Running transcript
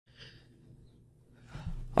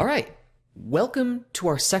All right, welcome to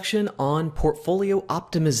our section on portfolio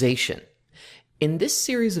optimization. In this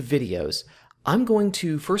series of videos, I'm going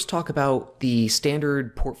to first talk about the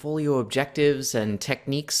standard portfolio objectives and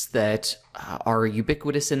techniques that are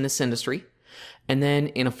ubiquitous in this industry. And then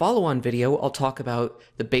in a follow-on video, I'll talk about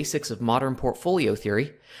the basics of modern portfolio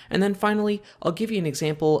theory. And then finally, I'll give you an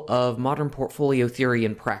example of modern portfolio theory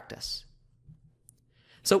in practice.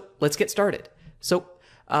 So let's get started.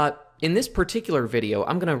 In this particular video,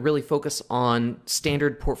 I'm going to really focus on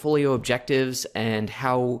standard portfolio objectives and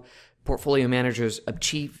how portfolio managers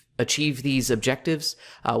achieve these objectives.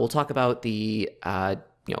 We'll talk about the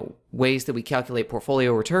ways that we calculate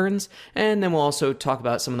portfolio returns, and then we'll also talk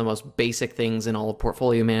about some of the most basic things in all of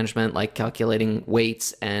portfolio management, like calculating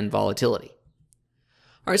weights and volatility.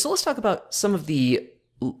 All right, so let's talk about some of the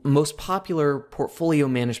most popular portfolio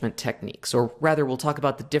management techniques, or rather we'll talk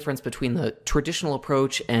about the difference between the traditional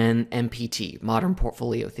approach and MPT, modern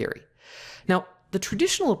portfolio theory. Now, the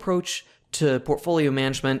traditional approach to portfolio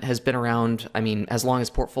management has been around, as long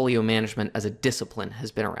as portfolio management as a discipline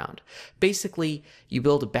has been around. Basically, you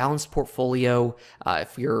build a balanced portfolio.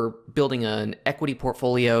 If you're building an equity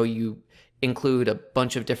portfolio, you include a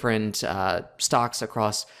bunch of different stocks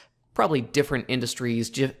across probably different industries,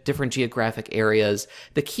 different geographic areas.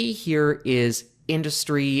 The key here is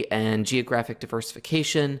industry and geographic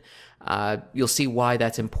diversification. You'll see why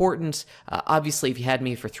that's important. Obviously, if you had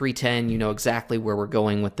me for 310, you know exactly where we're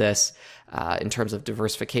going with this in terms of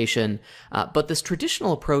diversification. But this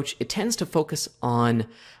traditional approach, it tends to focus on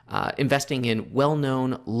investing in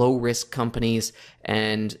well-known, low-risk companies,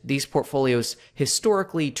 and these portfolios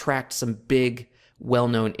historically tracked some big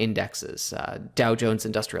well-known indexes, Dow Jones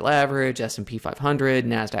Industrial Average, S&P 500,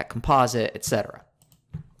 NASDAQ Composite, etc.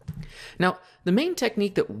 Now, the main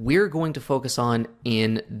technique that we're going to focus on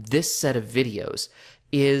in this set of videos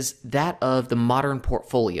is that of the modern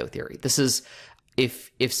portfolio theory. This is,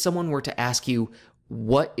 if someone were to ask you,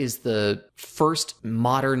 what is the first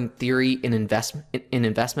modern theory in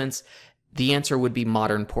investments, the answer would be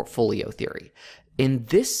modern portfolio theory. In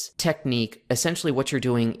this technique, essentially what you're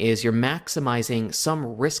doing is you're maximizing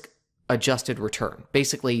some risk-adjusted return,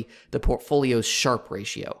 basically the portfolio's Sharpe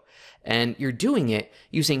ratio. And you're doing it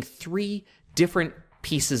using three different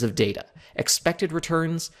pieces of data: expected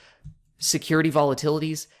returns, security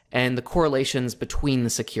volatilities, and the correlations between the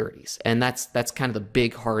securities. And that's kind of the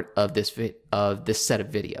big heart of this set of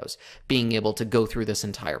videos, being able to go through this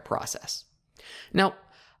entire process. Now,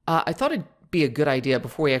 I thought it'd be a good idea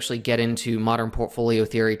before we actually get into modern portfolio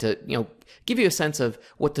theory to give you a sense of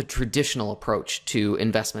what the traditional approach to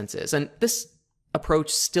investments is. And this approach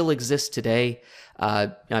still exists today.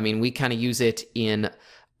 We kind of use it in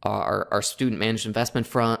our student managed investment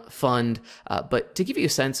fund, but to give you a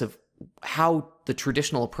sense of how the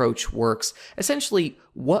traditional approach works, essentially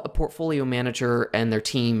what a portfolio manager and their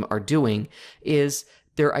team are doing is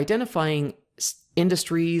they're identifying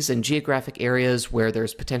industries and geographic areas where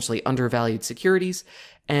there's potentially undervalued securities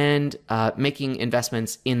and making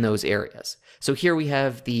investments in those areas. So here we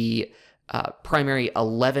have the primary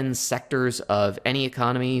 11 sectors of any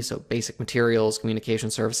economy, so basic materials,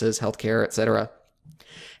 communication services, healthcare, etc.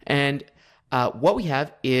 And what we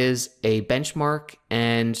have is a benchmark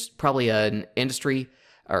and probably an an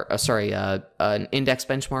index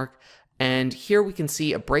benchmark. And here we can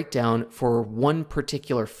see a breakdown for one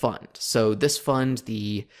particular fund. So this fund,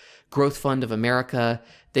 the Growth Fund of America,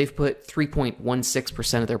 they've put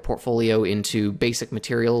 3.16% of their portfolio into basic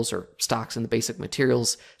materials or stocks in the basic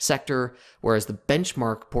materials sector, whereas the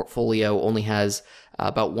benchmark portfolio only has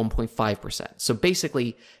about 1.5%. So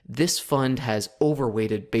basically, this fund has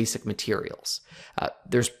overweighted basic materials.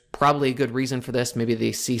 There's probably a good reason for this. Maybe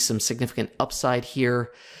they see some significant upside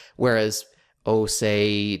here, whereas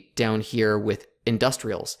say down here with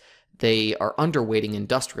industrials, they are underweighting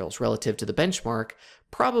industrials relative to the benchmark,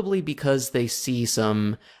 probably because they see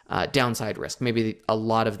some downside risk. Maybe a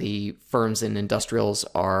lot of the firms in industrials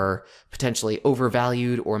are potentially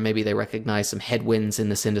overvalued, or maybe they recognize some headwinds in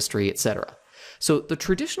this industry, etc. So the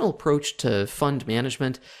traditional approach to fund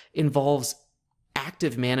management involves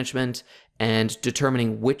active management and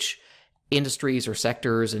determining which industries or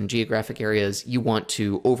sectors and geographic areas you want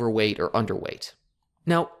to overweight or underweight.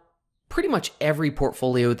 Now, pretty much every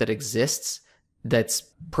portfolio that exists that's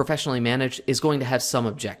professionally managed is going to have some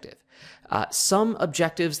objective. Some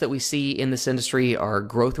objectives that we see in this industry are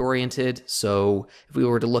growth-oriented. So if we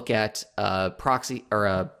were to look at a proxy or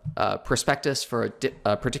a prospectus for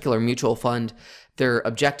a particular mutual fund, their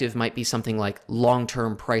objective might be something like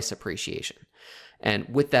long-term price appreciation. And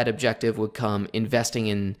with that objective would come investing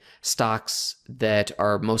in stocks that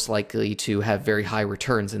are most likely to have very high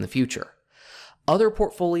returns in the future. Other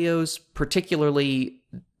portfolios, particularly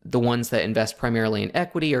the ones that invest primarily in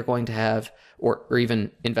equity, are going to have, or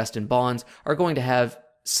even invest in bonds, are going to have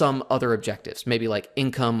some other objectives, maybe like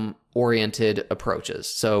income-oriented approaches.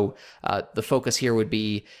 So the focus here would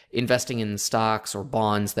be investing in stocks or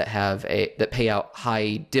bonds that pay out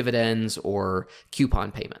high dividends or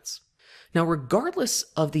coupon payments. Now, regardless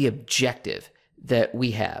of the objective that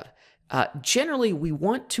we have, generally we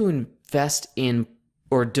want to invest in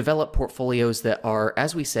or develop portfolios that are,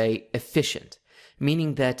 as we say, efficient,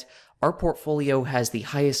 meaning that our portfolio has the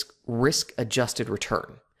highest risk-adjusted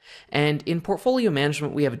return. And in portfolio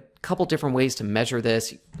management, we have a couple different ways to measure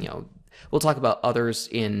this. We'll talk about others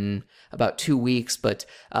in about 2 weeks, but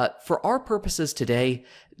for our purposes today,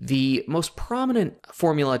 the most prominent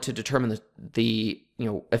formula to determine the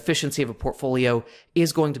efficiency of a portfolio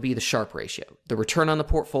is going to be the Sharpe ratio. The return on the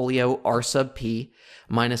portfolio, R sub P,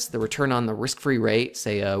 minus the return on the risk-free rate,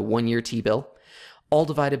 say a 1-year T-bill, all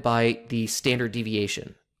divided by the standard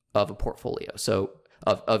deviation of a portfolio, so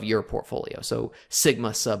of your portfolio, so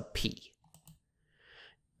sigma sub P.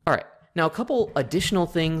 All right, now a couple additional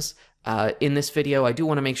things in this video. I do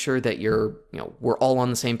want to make sure that we're all on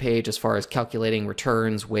the same page as far as calculating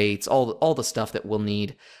returns, weights, all the stuff that we'll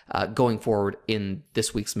need going forward in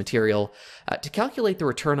this week's material. To calculate the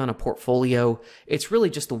return on a portfolio, it's really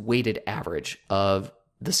just the weighted average of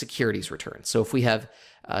the securities return. So if we have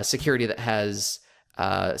a security that has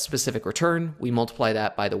a specific return, we multiply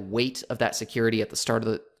that by the weight of that security at the start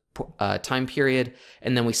of the time period,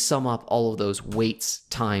 and then we sum up all of those weights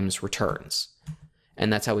times returns.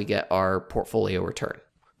 And that's how we get our portfolio return.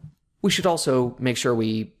 We should also make sure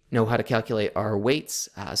we know how to calculate our weights.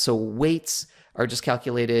 So weights are just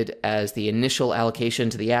calculated as the initial allocation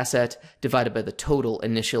to the asset divided by the total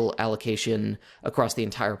initial allocation across the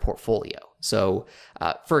entire portfolio. So,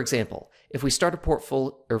 for example, if we start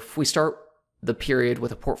the period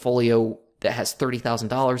with a portfolio that has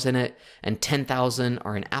 $30,000 in it, and $10,000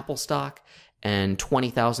 are in Apple stock, and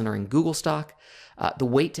 $20,000 are in Google stock, the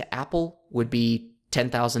weight to Apple would be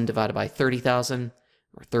 10,000 divided by 30,000,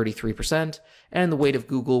 or 33%, and the weight of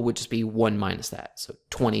Google would just be 1 minus that, so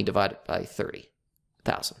 20 divided by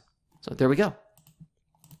 30,000. So there we go.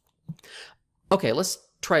 Okay, let's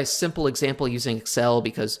try a simple example using Excel,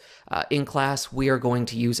 because in class we are going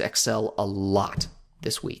to use Excel a lot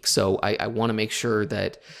this week. So I want to make sure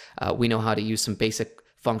that we know how to use some basic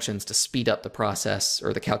functions to speed up the process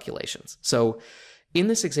or the calculations. So in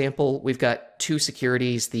this example, we've got two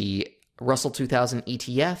securities, the Russell 2000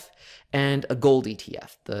 ETF and a gold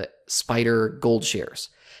ETF, the Spider Gold Shares.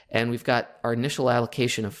 And we've got our initial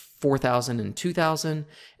allocation of 4,000 and 2,000,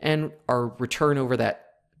 and our return over that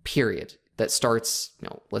period that starts,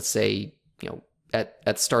 let's say, at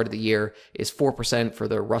the start of the year is 4% for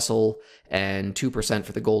the Russell and 2%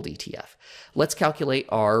 for the gold ETF. Let's calculate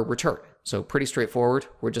our return. So pretty straightforward.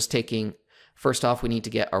 We're just taking, first off, we need to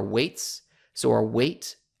get our weights. So our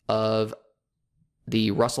weight of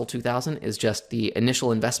the Russell 2000 is just the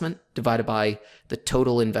initial investment divided by the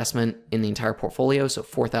total investment in the entire portfolio. So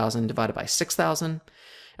 4,000 divided by 6,000.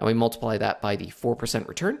 And we multiply that by the 4%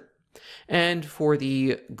 return. And for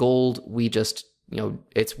the gold, we just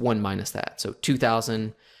it's 1 minus that. So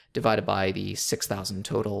 2,000 divided by the 6,000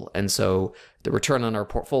 total. And so the return on our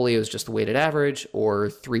portfolio is just the weighted average, or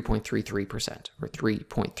 3.33%, or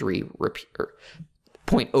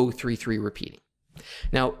 0.033 repeating.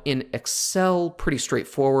 Now in Excel, pretty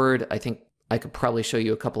straightforward. I think I could probably show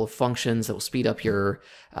you a couple of functions that will speed up your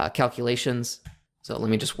calculations. So let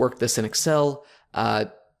me just work this in Excel.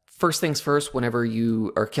 First things first, whenever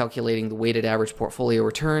you are calculating the weighted average portfolio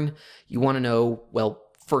return, you want to know, well,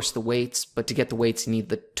 first the weights, but to get the weights, you need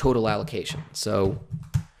the total allocation. So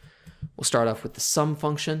we'll start off with the sum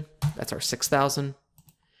function. That's our 6,000.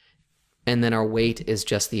 And then our weight is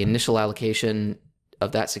just the initial allocation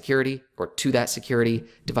of that security, or to that security,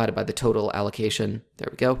 divided by the total allocation. There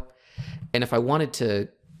we go. And if I wanted to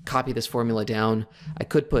copy this formula down, I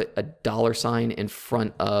could put a $ in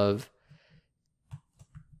front of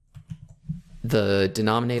the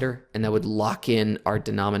denominator, and that would lock in our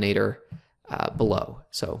denominator below.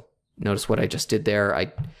 So notice what I just did there.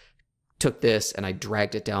 I took this and I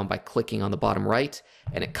dragged it down by clicking on the bottom right,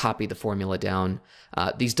 and it copied the formula down.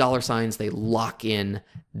 These $, they lock in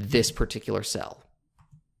this particular cell.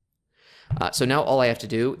 So now all I have to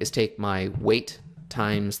do is take my weight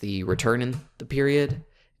times the return in the period,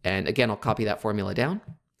 and again, I'll copy that formula down.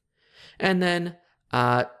 And then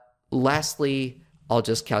lastly, I'll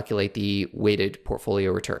just calculate the weighted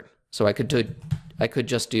portfolio return. So I could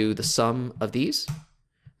just do the sum of these,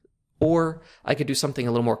 or I could do something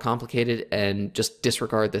a little more complicated and just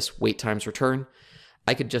disregard this weight times return.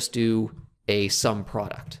 I could just do a sum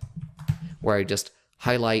product, where I just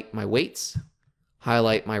highlight my weights,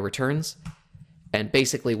 highlight my returns, and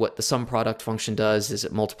basically what the sum product function does is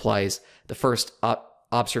it multiplies the first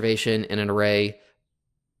observation in an array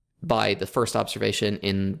by the first observation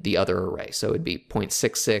in the other array. So it'd be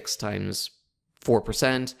 0.66 times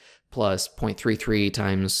 4% plus 0.33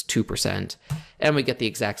 times 2%, and we get the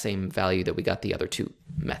exact same value that we got the other two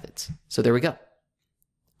methods. So there we go.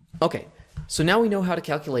 Okay, so now we know how to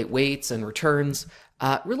calculate weights and returns.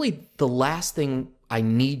 Really, the last thing I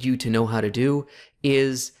need you to know how to do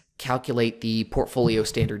is calculate the portfolio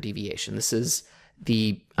standard deviation. This is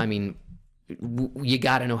you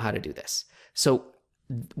got to know how to do this. So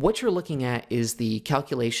what you're looking at is the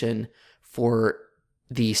calculation for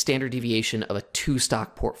the standard deviation of a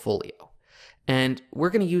two-stock portfolio. And we're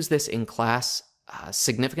going to use this in class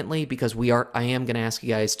significantly because I am going to ask you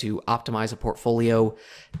guys to optimize a portfolio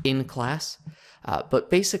in class. But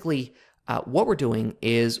basically, what we're doing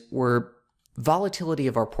is volatility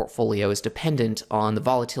of our portfolio is dependent on the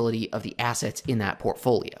volatility of the assets in that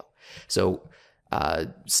portfolio. So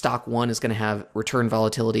stock 1 is going to have return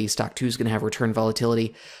volatility, stock 2 is going to have return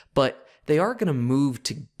volatility, but they are going to move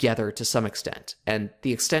together to some extent. And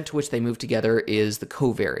the extent to which they move together is the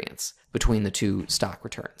covariance between the two stock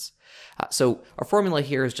returns. So our formula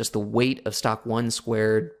here is just the weight of stock 1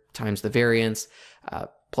 squared times the variance,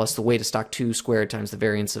 plus the weight of stock 2 squared times the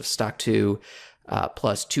variance of stock 2,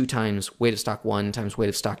 plus 2 times weight of stock 1 times weight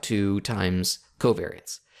of stock 2 times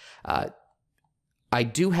covariance. I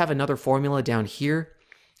do have another formula down here,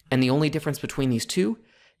 and the only difference between these two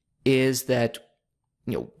is that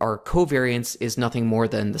our covariance is nothing more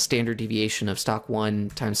than the standard deviation of stock 1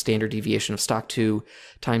 times standard deviation of stock 2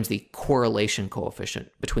 times the correlation coefficient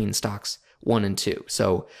between stocks 1 and 2.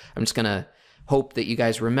 So I'm just going to hope that you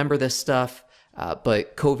guys remember this stuff,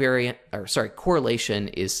 but correlation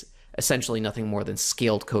is essentially nothing more than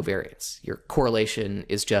scaled covariance. Your correlation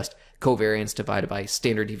is just covariance divided by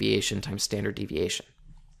standard deviation times standard deviation.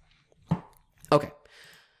 Okay,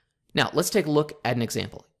 now let's take a look at an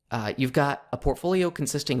example. You've got a portfolio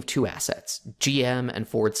consisting of two assets, GM and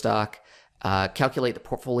forward stock. Calculate the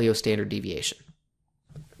portfolio standard deviation.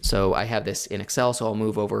 So I have this in Excel, so I'll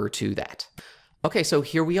move over to that. Okay, so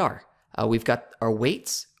here we are. We've got our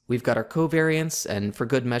weights, we've got our covariance, and for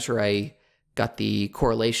good measure, I got the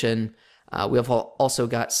correlation. We have also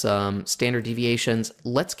got some standard deviations.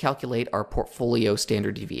 Let's calculate our portfolio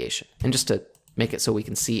standard deviation. And just to make it so we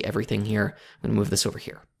can see everything here, I'm going to move this over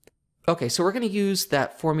here. Okay, so we're going to use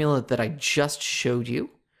that formula that I just showed you.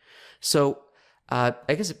 So I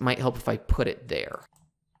guess it might help if I put it there.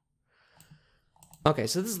 Okay,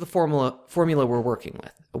 so this is the formula we're working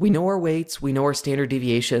with. We know our weights, we know our standard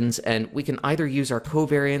deviations, and we can either use our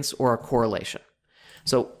covariance or our correlation.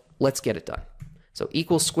 So let's get it done. So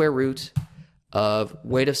equals square root of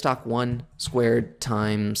weight of stock 1 squared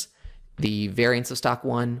times the variance of stock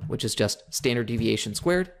 1, which is just standard deviation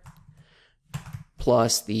squared,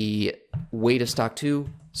 plus the weight of stock 2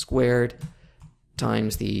 squared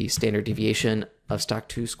times the standard deviation of stock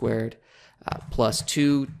 2 squared, plus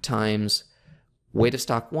 2 times weight of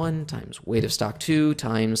stock 1 times weight of stock 2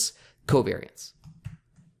 times covariance.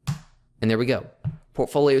 And there we go.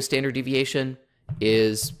 Portfolio standard deviation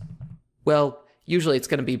is, well, usually it's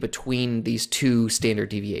going to be between these two standard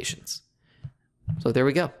deviations. So there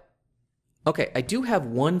we go. Okay, I do have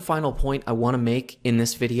one final point I want to make in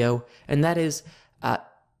this video, and that is,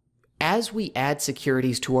 as we add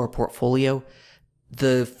securities to our portfolio,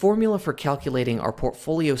 the formula for calculating our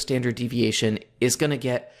portfolio standard deviation is going to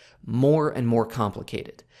get more and more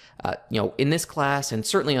complicated. In this class, and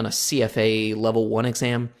certainly on a CFA level 1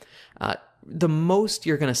 exam, the most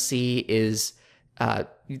you're going to see is,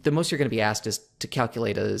 the most you're going to be asked is to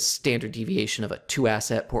calculate a standard deviation of a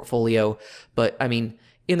 2-asset portfolio. But I mean,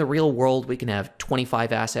 in the real world, we can have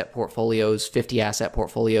 25 asset portfolios, 50 asset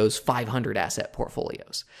portfolios, 500 asset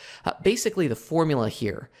portfolios. Basically, the formula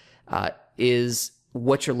here is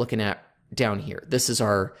what you're looking at down here. This is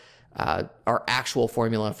our actual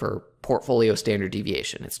formula for portfolio standard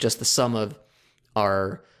deviation. It's just the sum of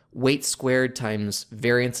our weight squared times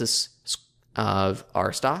variances of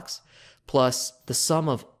our stocks, plus the sum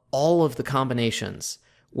of all of the combinations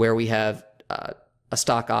where we have a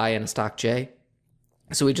stock I and a stock J.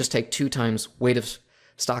 So we just take 2 times weight of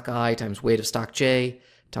stock I times weight of stock J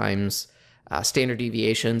times standard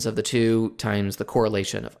deviations of the two times the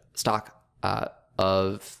correlation of stock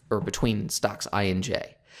between stocks I and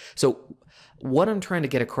J. So what I'm trying to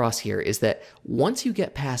get across here is that once you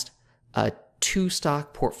get past a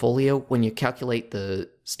 2-stock portfolio, when you calculate the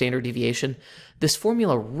standard deviation, this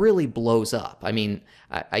formula really blows up. I mean,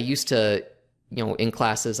 I used to in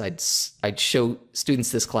classes, I'd show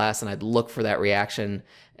students this class and I'd look for that reaction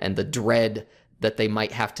and the dread that they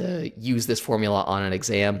might have to use this formula on an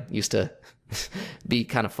exam. Used to be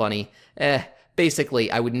kind of funny. Basically,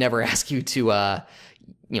 I would never ask you to,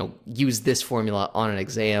 use this formula on an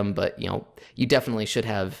exam, but, you definitely should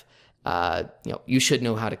have, you should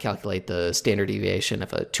know how to calculate the standard deviation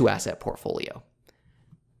of a 2-asset portfolio.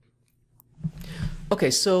 Okay,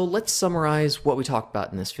 so let's summarize what we talked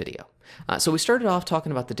about in this video. So we started off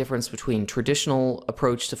talking about the difference between traditional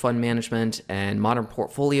approach to fund management and modern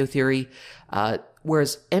portfolio theory,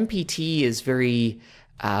 whereas MPT is very,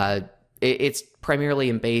 it's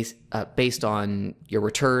primarily based on your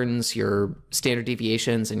returns, your standard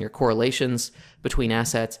deviations, and your correlations between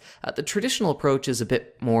assets. The traditional approach is a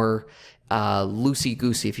bit more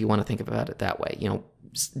loosey-goosey, if you want to think about it that way.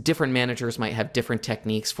 Different managers might have different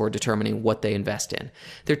techniques for determining what they invest in.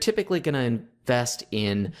 They're typically going to invest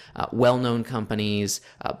in well-known companies,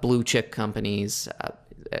 blue chip companies,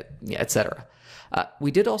 etc.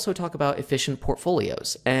 We did also talk about efficient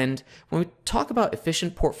portfolios. And when we talk about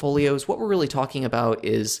efficient portfolios, what we're really talking about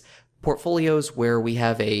is portfolios where we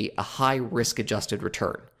have a high risk-adjusted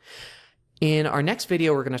return. In our next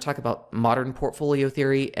video, we're going to talk about modern portfolio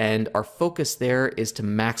theory, and our focus there is to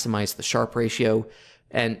maximize the Sharpe ratio.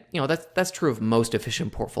 And that's true of most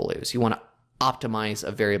efficient portfolios. You want to optimize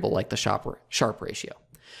a variable like the Sharpe ratio.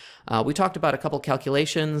 We talked about a couple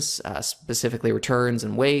calculations, specifically returns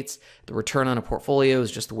and weights. The return on a portfolio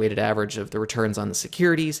is just the weighted average of the returns on the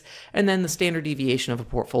securities. And then the standard deviation of a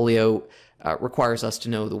portfolio requires us to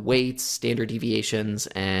know the weights, standard deviations,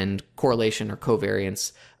 and correlation or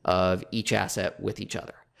covariance of each asset with each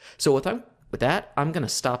other. So with that, I'm going to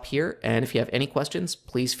stop here. And if you have any questions,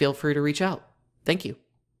 please feel free to reach out. Thank you.